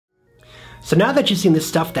So now that you've seen the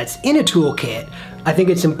stuff that's in a toolkit, I think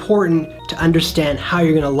it's important to understand how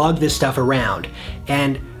you're gonna lug this stuff around.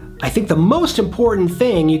 And I think the most important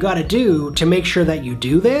thing you gotta do to make sure that you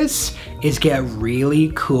do this is get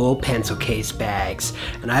really cool pencil case bags.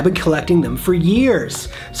 And I've been collecting them for years.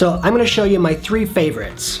 So I'm gonna show you my 3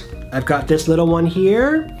 favorites. I've got this little one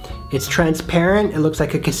here. It's transparent, it looks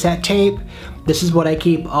like a cassette tape. This is what I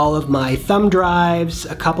keep all of my thumb drives,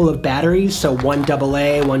 a couple of batteries, so one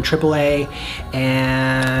AA, one AAA,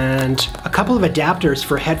 and a couple of adapters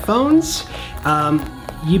for headphones.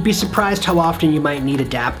 You'd be surprised how often you might need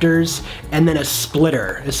adapters, and then a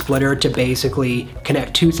splitter to basically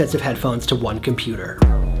connect 2 sets of headphones to one computer.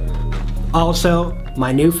 Also,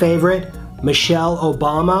 my new favorite, Michelle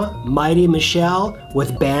Obama, Mighty Michelle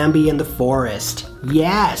with Bambi in the Forest.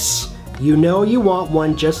 Yes, you know you want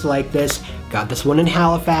one just like this. Got this one in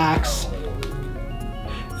Halifax.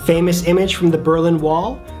 Famous image from the Berlin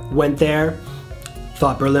Wall. Went there,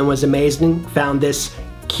 thought Berlin was amazing, found this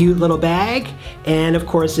cute little bag, and of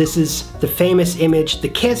course this is the famous image, the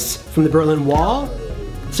kiss from the Berlin Wall.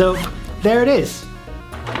 So there it is.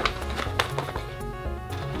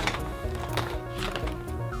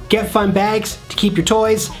 Get fun bags to keep your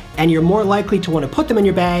toys, and you're more likely to want to put them in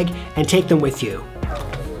your bag and take them with you.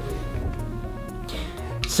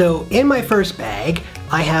 So in my first bag,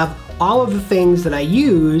 I have all of the things that I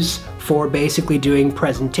use for basically doing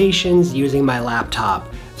presentations using my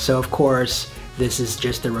laptop. So of course, this is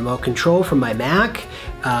just the remote control from my Mac.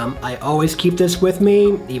 I always keep this with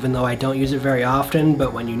me, even though I don't use it very often,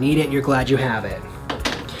 but when you need it, you're glad you have it.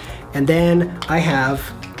 And then I have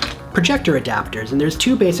projector adapters, and there's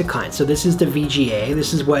 2 basic kinds. So this is the VGA.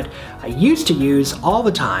 This is what I used to use all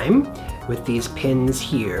the time with these pins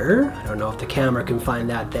here. I don't know if the camera can find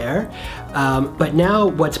that there. But now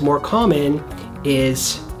what's more common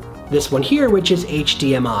is this one here, which is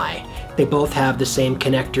HDMI. They both have the same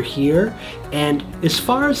connector here. And as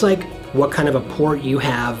far as like what kind of a port you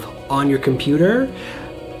have on your computer,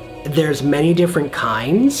 there's many different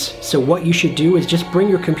kinds. So what you should do is just bring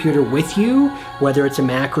your computer with you, whether it's a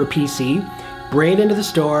Mac or a PC, bring it into the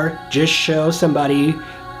store, just show somebody,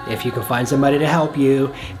 if you can find somebody to help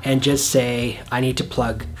you, and just say, I need to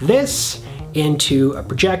plug this into a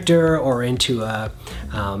projector or into a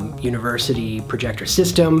university projector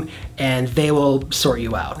system, and they will sort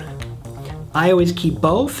you out. I always keep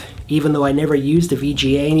both, even though I never use the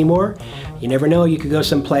VGA anymore. You never know, you could go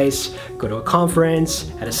someplace, go to a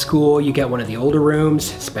conference, at a school, you get one of the older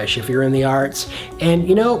rooms, especially if you're in the arts, and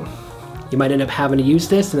you know, you might end up having to use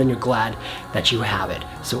this, and then you're glad that you have it.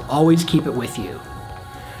 So always keep it with you.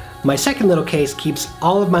 My second little case keeps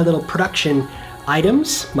all of my little production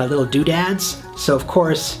items, my little doodads. So of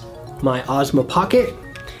course, my Osmo Pocket,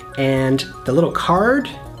 and the little card,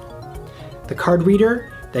 the card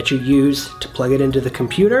reader that you use to plug it into the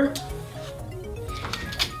computer,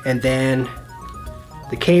 and then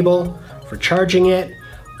the cable for charging it.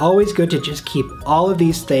 Always good to just keep all of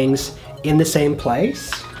these things in the same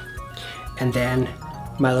place. And then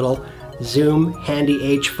my little Zoom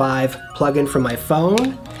Handy H5 plug-in for my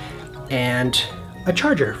phone, and a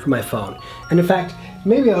charger for my phone. And in fact,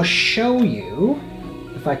 maybe I'll show you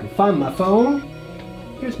if I can find my phone.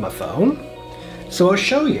 Here's my phone. So I'll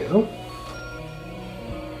show you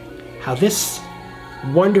how this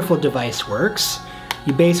wonderful device works.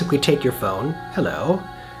 You basically take your phone, hello,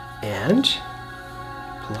 and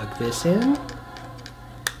plug this in,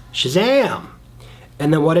 Shazam!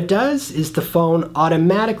 And then what it does is the phone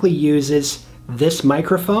automatically uses this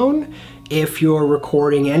microphone if you're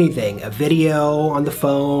recording anything, a video on the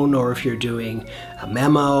phone, or if you're doing a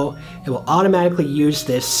memo. It will automatically use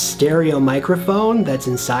this stereo microphone that's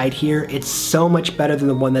inside here. It's so much better than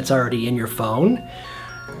the one that's already in your phone.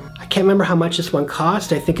 I can't remember how much this one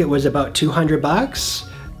cost. I think it was about 200 bucks.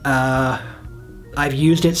 I've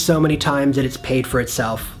used it so many times that it's paid for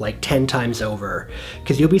itself like 10 times over.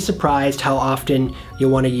 Because you'll be surprised how often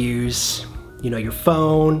you'll want to use, you know, your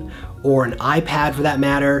phone or an iPad for that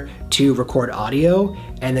matter to record audio,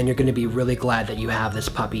 and then you're going to be really glad that you have this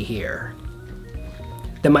puppy here.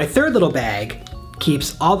 Then my third little bag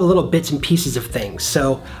keeps all the little bits and pieces of things.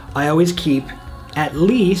 So I always keep at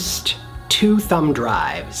least 2 thumb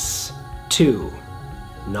drives. 2.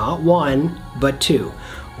 Not 1, but 2.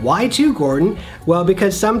 Why 2, Gordon? Well,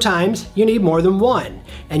 because sometimes you need more than 1.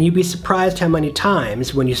 And you'd be surprised how many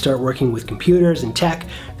times when you start working with computers and tech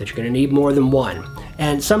that you're going to need more than 1.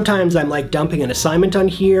 And sometimes I'm like dumping an assignment on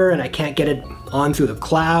here and I can't get it on through the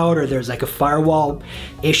cloud, or there's like a firewall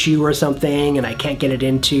issue or something and I can't get it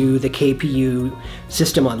into the KPU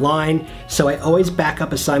system online. So I always back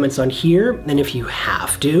up assignments on here, and if you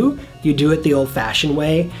have to, you do it the old-fashioned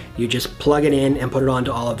way. You just plug it in and put it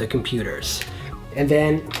onto all of the computers. And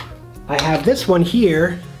then I have this one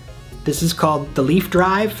here. This is called the Leaf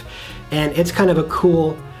Drive, and it's kind of a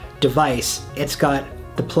cool device. It's got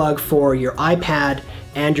the plug for your iPad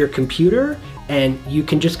and your computer, and you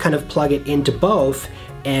can just kind of plug it into both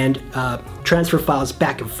and transfer files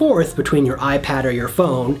back and forth between your iPad or your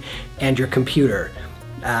phone and your computer.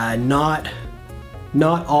 Not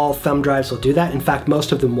all thumb drives will do that. In fact,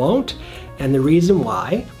 most of them won't, and the reason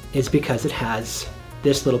why is because it has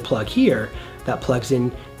this little plug here that plugs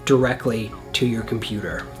in directly to your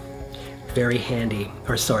computer. Very handy,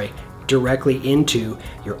 or sorry, directly into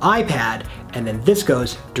your iPad, and then this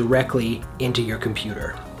goes directly into your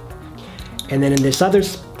computer. And then in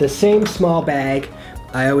the same small bag,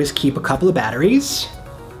 I always keep a couple of batteries,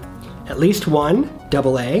 at least one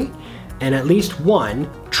AA, and at least one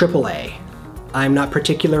AAA. I'm not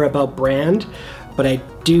particular about brand, but I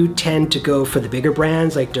do tend to go for the bigger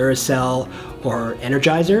brands like Duracell or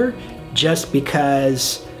Energizer, just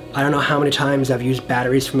because I don't know how many times I've used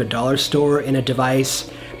batteries from a dollar store in a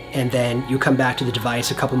device, and then you come back to the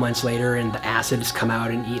device a couple months later and the acid has come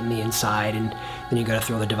out and eaten the inside, and then you gotta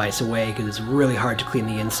throw the device away because it's really hard to clean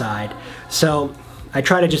the inside. So I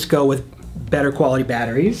try to just go with better quality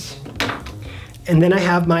batteries. And then I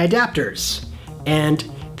have my adapters. And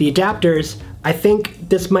the adapters, I think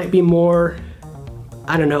this might be more,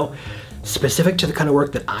 I don't know, specific to the kind of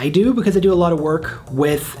work that I do, because I do a lot of work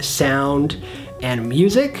with sound and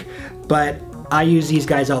music, but I use these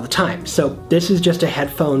guys all the time. So this is just a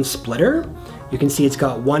headphone splitter. You can see it's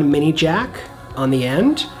got one mini jack on the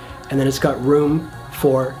end, and then it's got room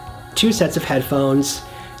for 2 sets of headphones,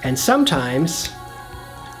 and sometimes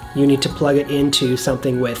you need to plug it into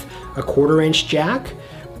something with a 1/4-inch jack.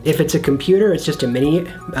 If it's a computer, it's just a mini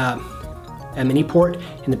port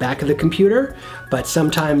in the back of the computer, but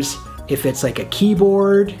sometimes if it's like a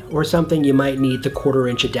keyboard or something, you might need the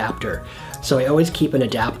 1/4-inch adapter. So I always keep an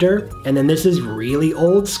adapter, and then this is really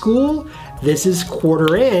old school. This is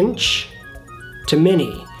 1/4-inch to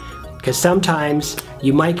mini, because sometimes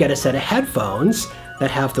you might get a set of headphones that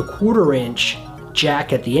have the 1/4-inch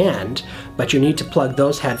jack at the end, but you need to plug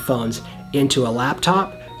those headphones into a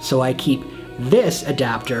laptop, so I keep this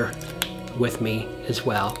adapter with me as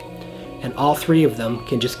well. And all 3 of them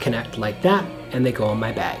can just connect like that, and they go in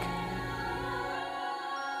my bag.